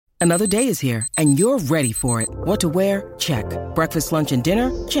Another day is here, and you're ready for it. What to wear? Check. Breakfast, lunch, and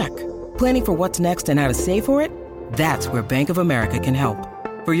dinner? Check. Planning for what's next and how to save for it? That's where Bank of America can help.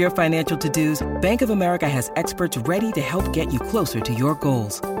 For your financial to-dos, Bank of America has experts ready to help get you closer to your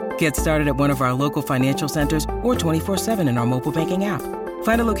goals. Get started at one of our local financial centers or 24/7 in our mobile banking app.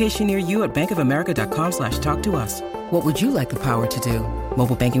 Find a location near you at bankofamerica.com/talktous. What would you like the power to do?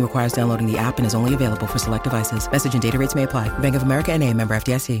 Mobile banking requires downloading the app and is only available for select devices. Message and data rates may apply. Bank of America N.A., member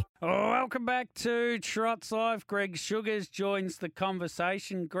FDIC. Welcome back to Trots Live. Greg Sugars joins the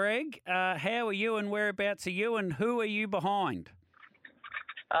conversation. Greg, how are you and whereabouts are you and who are you behind?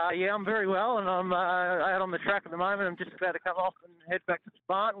 Yeah, I'm very well, and I'm out on the track at the moment. I'm just about to come off and head back to the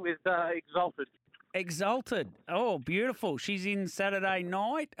barn with Exalted. Exalted. Oh, beautiful. She's in Saturday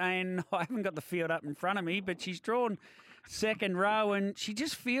night, and I haven't got the field up in front of me, but she's drawn second row, and she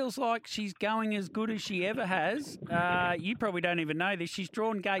just feels like she's going as good as she ever has. You probably don't even know this. She's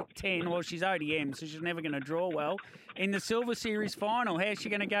drawn gate 10. Well, she's ODM, so she's never going to draw well. In the Silver Series final, how's she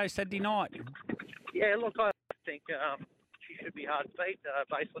going to go Saturday night? Yeah, look, I think she should be hard to beat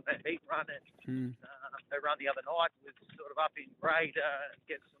based on that heat run. And her run the other night was sort of up in grade,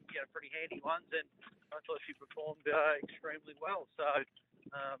 get some pretty handy ones, and I thought she performed extremely well. So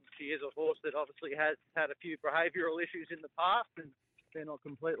she is a horse that obviously has had a few behavioural issues in the past, and they're not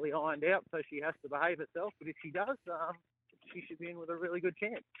completely ironed out, so she has to behave herself. But if she does, she should be in with a really good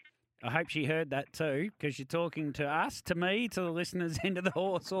chance. I hope she heard that too, because you're talking to us, to me, to the listeners, and to the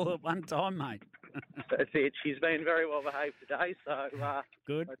horse all at one time, mate. That's it. She's been very well behaved today, so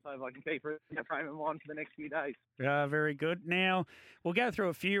good. Let's hope I can keep her in that frame of mind for the next few days. Very good. Now, we'll go through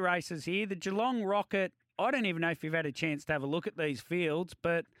a few races here. The Geelong Rocket, I don't even know if you've had a chance to have a look at these fields,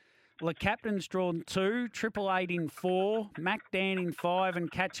 but Le Captain's drawn 2, Triple Eight in 4, Mac Dan in 5,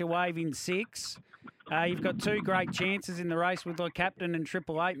 and Catch a Wave in 6. You've got 2 great chances in the race with Le Captain and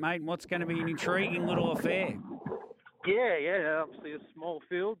Triple Eight, mate. What's going to be an intriguing little affair? Yeah, obviously a small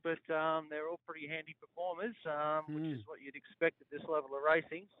field, but they're all pretty handy performers, which is what you'd expect at this level of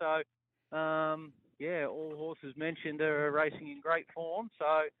racing. So, all horses mentioned are racing in great form,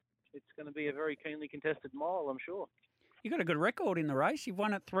 so it's going to be a very keenly contested mile, I'm sure. You've got a good record in the race. You've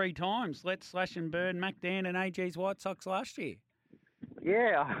won it 3 times. Let's Slash and Burn, Mac Dan and AG's White Sox last year.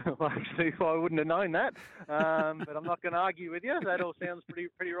 Yeah, well, actually, I wouldn't have known that, but I'm not going to argue with you. That all sounds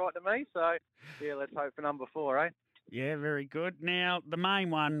pretty right to me. So, yeah, let's hope for number 4, eh? Yeah, very good. Now, the main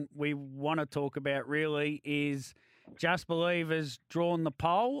one we want to talk about really is Just Believe has drawn the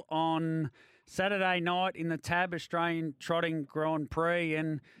pole on Saturday night in the TAB Australian Trotting Grand Prix,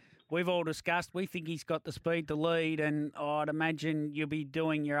 and we've all discussed, we think he's got the speed to lead, and I'd imagine you'll be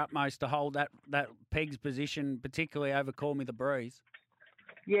doing your utmost to hold that Peg's position, particularly over Call Me the Breeze.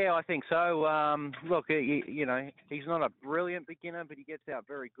 Yeah, I think so. Look, he's not a brilliant beginner, but he gets out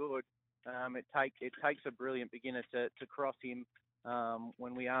very good. It takes a brilliant beginner to cross him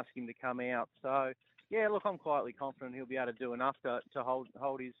when we ask him to come out. So, yeah, look, I'm quietly confident he'll be able to do enough to hold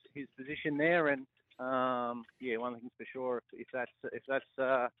his position there. And one thing's for sure, if that's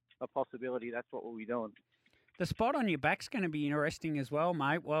a possibility, that's what we'll be doing. The spot on your back's going to be interesting as well,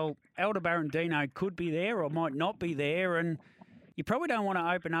 mate. Well, Elder Barandino could be there or might not be there, and you probably don't want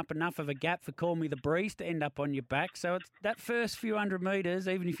to open up enough of a gap for Call Me the Breeze to end up on your back. So it's that first few hundred metres,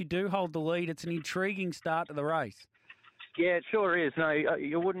 even if you do hold the lead, it's an intriguing start to the race. Yeah, it sure is. No,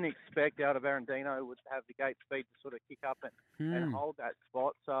 you wouldn't expect Elder Barandino would have the gate speed to sort of kick up and hold that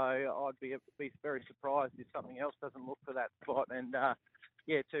spot. So I'd be very surprised if something else doesn't look for that spot. And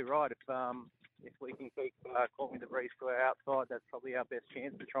too right. If we can keep Call Me the Breeze to our outside, that's probably our best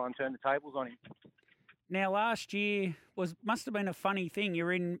chance to try and turn the tables on him. Now, last year must have been a funny thing.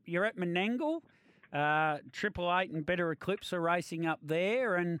 You're at Menangle, Triple Eight and Better Eclipse are racing up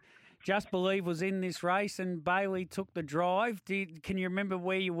there, and Just Believe was in this race, and Bailey took the drive. Can you remember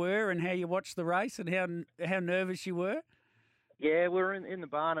where you were and how you watched the race and how nervous you were? Yeah, we were in the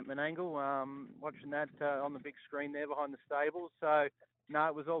barn at Menangle, watching that on the big screen there behind the stables. So, no,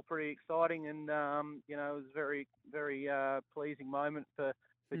 it was all pretty exciting, and it was a very, very pleasing moment for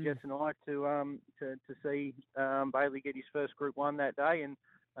Jess and I to see Bailey get his first Group 1 that day. And,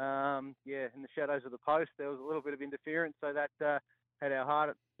 in the shadows of the post, there was a little bit of interference, so that had our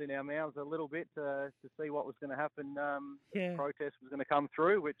heart in our mouths a little bit to see what was going to happen. The protest was going to come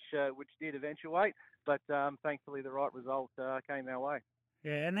through, which did eventuate, but thankfully the right result came our way.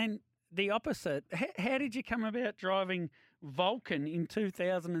 Yeah, and then the opposite. How did you come about driving Vulcan in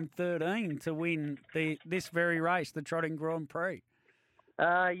 2013 to win this very race, the Trotting Grand Prix?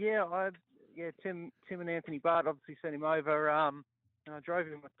 Tim and Anthony Bart obviously sent him over, and I drove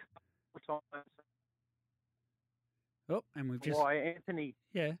him a couple of times. Oh, and we've just why Anthony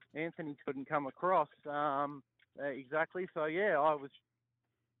couldn't come across exactly. So yeah,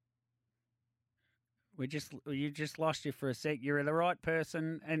 you just lost you for a sec. You're the right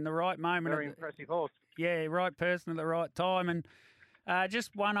person in the right moment. very impressive horse. Yeah, right person at the right time. And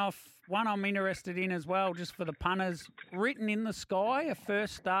just one I'm interested in as well, just for the punters. Written in the Sky, a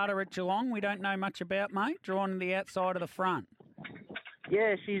first starter at Geelong. We don't know much about, mate. Drawn to the outside of the front.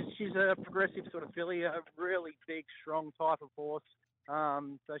 Yeah, she's a progressive sort of filly, a really big, strong type of horse.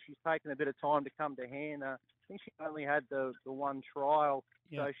 So she's taken a bit of time to come to hand. I think she only had the one trial,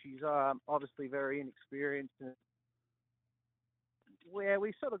 so she's obviously very inexperienced. And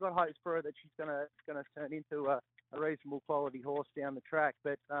we sort of got hopes for her that she's gonna turn into a reasonable quality horse down the track.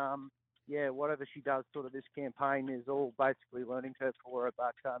 But whatever she does sort of this campaign is all basically learning curve for her.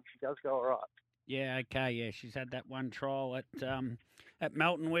 But she does go all right. Yeah, okay, yeah. She's had that one trial at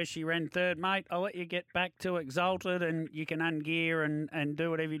Melton where she ran third, mate. I'll let you get back to Exalted and you can ungear and do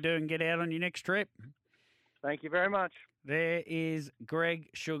whatever you do and get out on your next trip. Thank you very much. There is Greg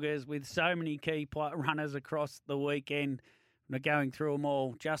Sugars with so many key runners across the weekend. We're going through them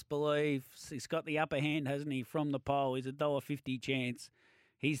all. Just Believe. He's got the upper hand, hasn't he, from the pole. He's $1.50 chance.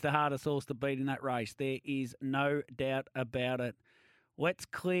 He's the hardest horse to beat in that race. There is no doubt about it. Let's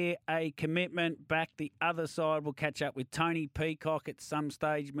clear a commitment back the other side. We'll catch up with Tony Peacock at some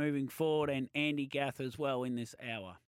stage moving forward and Andy Gath as well in this hour.